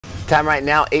Time right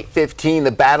now, 8:15.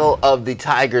 The battle of the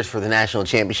Tigers for the national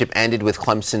championship ended with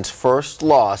Clemson's first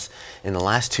loss in the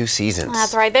last 2 seasons.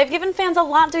 That's right. They've given fans a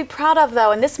lot to be proud of,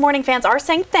 though, and this morning fans are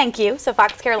saying thank you. So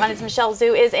Fox Carolina's Michelle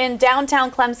Zhu is in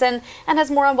downtown Clemson and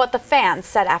has more on what the fans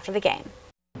said after the game.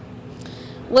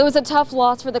 Well, it was a tough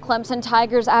loss for the Clemson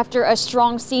Tigers after a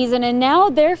strong season, and now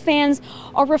their fans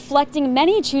are reflecting,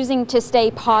 many choosing to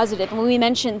stay positive. And we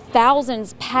mentioned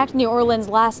thousands packed New Orleans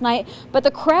last night, but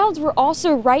the crowds were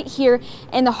also right here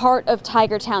in the heart of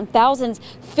Tiger Town. Thousands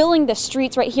filling the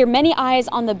streets right here, many eyes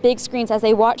on the big screens as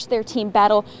they watched their team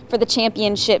battle for the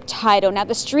championship title. Now,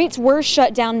 the streets were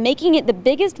shut down, making it the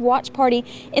biggest watch party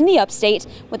in the upstate.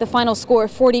 With a final score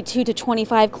of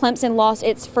 42-25, Clemson lost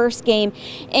its first game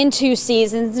in 2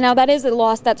 seasons. Now, that is a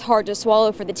loss that's hard to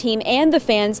swallow for the team and the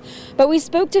fans, but we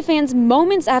spoke to fans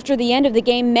moments after the end of the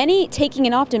game, many taking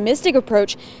an optimistic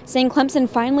approach, saying Clemson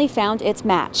finally found its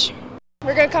match.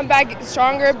 We're going to come back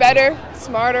stronger, better,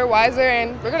 smarter, wiser,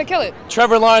 and we're going to kill it.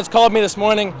 Trevor Lawrence called me this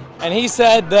morning, and he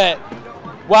said that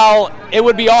while it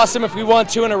would be awesome if we won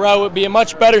 2 in a row, it would be a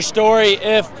much better story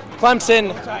if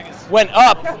Clemson went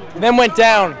up, then went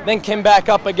down, then came back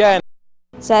up again.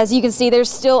 So as you can see, there's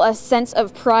still a sense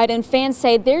of pride, and fans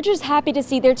say they're just happy to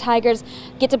see their Tigers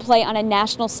get to play on a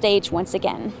national stage once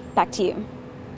again. Back to you.